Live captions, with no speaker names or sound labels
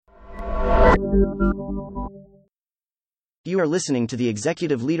You are listening to the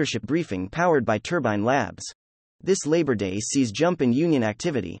Executive Leadership Briefing powered by Turbine Labs. This Labor Day sees jump in union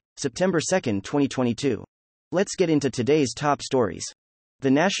activity, September 2, 2022. Let's get into today's top stories. The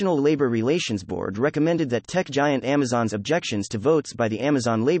National Labor Relations Board recommended that tech giant Amazon's objections to votes by the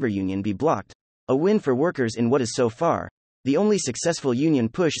Amazon Labor Union be blocked, a win for workers in what is so far the only successful union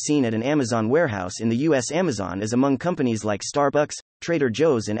push seen at an Amazon warehouse in the U.S. Amazon is among companies like Starbucks, Trader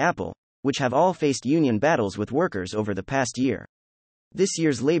Joe's and Apple, which have all faced union battles with workers over the past year. This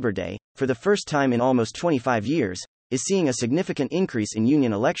year's Labor Day, for the first time in almost 25 years, is seeing a significant increase in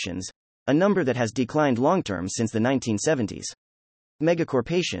union elections, a number that has declined long-term since the 1970s.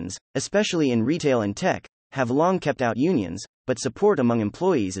 Megacorporations, especially in retail and tech, have long kept out unions, but support among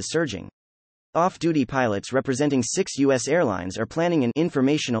employees is surging. Off-duty pilots representing 6 U.S. airlines are planning an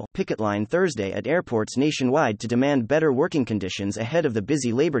informational picket line Thursday at airports nationwide to demand better working conditions ahead of the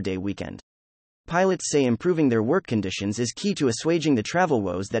busy Labor Day weekend. Pilots say improving their work conditions is key to assuaging the travel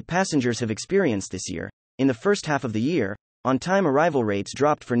woes that passengers have experienced this year. In the first half of the year, on-time arrival rates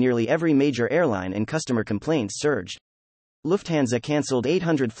dropped for nearly every major airline and customer complaints surged. Lufthansa canceled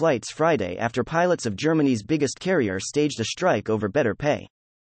 800 flights Friday after pilots of Germany's biggest carrier staged a strike over better pay.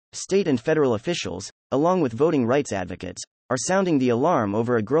 State and federal officials, along with voting rights advocates, are sounding the alarm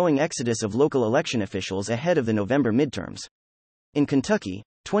over a growing exodus of local election officials ahead of the November midterms. In Kentucky,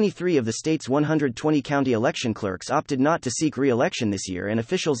 23 of the state's 120 county election clerks opted not to seek re-election this year, and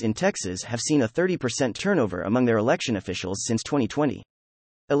officials in Texas have seen a 30% turnover among their election officials since 2020.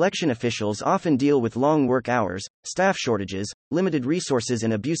 Election officials often deal with long work hours, staff shortages, limited resources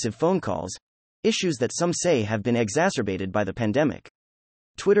and abusive phone calls, issues that some say have been exacerbated by the pandemic.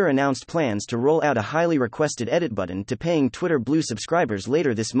 Twitter announced plans to roll out a highly requested edit button to paying Twitter Blue subscribers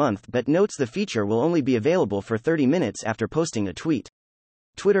later this month, but notes the feature will only be available for 30 minutes after posting a tweet.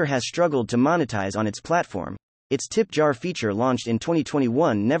 Twitter has struggled to monetize on its platform. Its tip jar feature launched in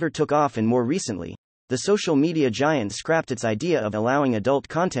 2021 never took off, and more recently, the social media giant scrapped its idea of allowing adult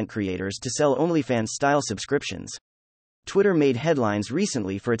content creators to sell OnlyFans-style subscriptions. Twitter made headlines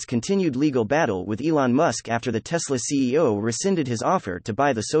recently for its continued legal battle with Elon Musk after the Tesla CEO rescinded his offer to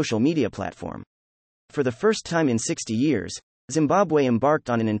buy the social media platform. For the first time in 60 years, Zimbabwe embarked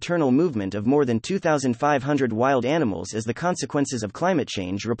on an internal movement of more than 2,500 wild animals as the consequences of climate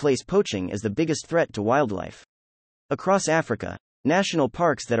change replace poaching as the biggest threat to wildlife. Across Africa, national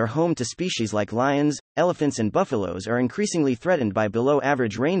parks that are home to species like lions, elephants and buffaloes are increasingly threatened by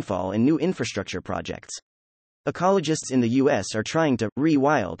below-average rainfall and new infrastructure projects. Ecologists in the U.S. are trying to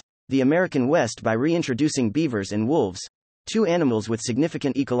re-wild the American West by reintroducing beavers and wolves, two animals with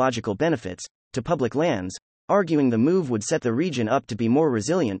significant ecological benefits, to public lands, arguing the move would set the region up to be more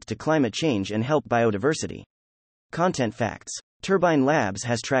resilient to climate change and help biodiversity. Content facts. Turbine Labs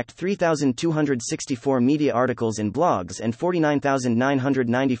has tracked 3,264 media articles and blogs and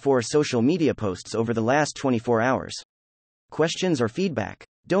 49,994 social media posts over the last 24 hours. Questions or feedback?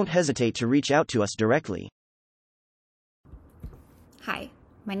 Don't hesitate to reach out to us directly. Hi,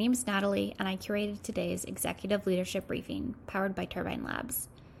 my name is Natalie, and I curated today's Executive Leadership Briefing, powered by Turbine Labs.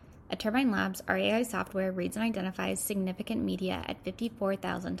 At Turbine Labs, our AI software reads and identifies significant media at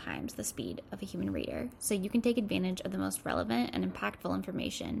 54,000 times the speed of a human reader, so you can take advantage of the most relevant and impactful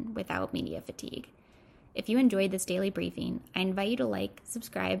information without media fatigue. If you enjoyed this daily briefing, I invite you to like,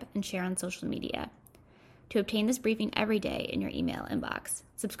 subscribe, and share on social media. To obtain this briefing every day in your email inbox,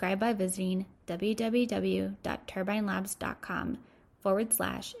 subscribe by visiting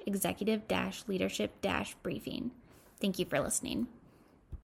www.turbinelabs.com/executive-leadership-briefing. Thank you for listening.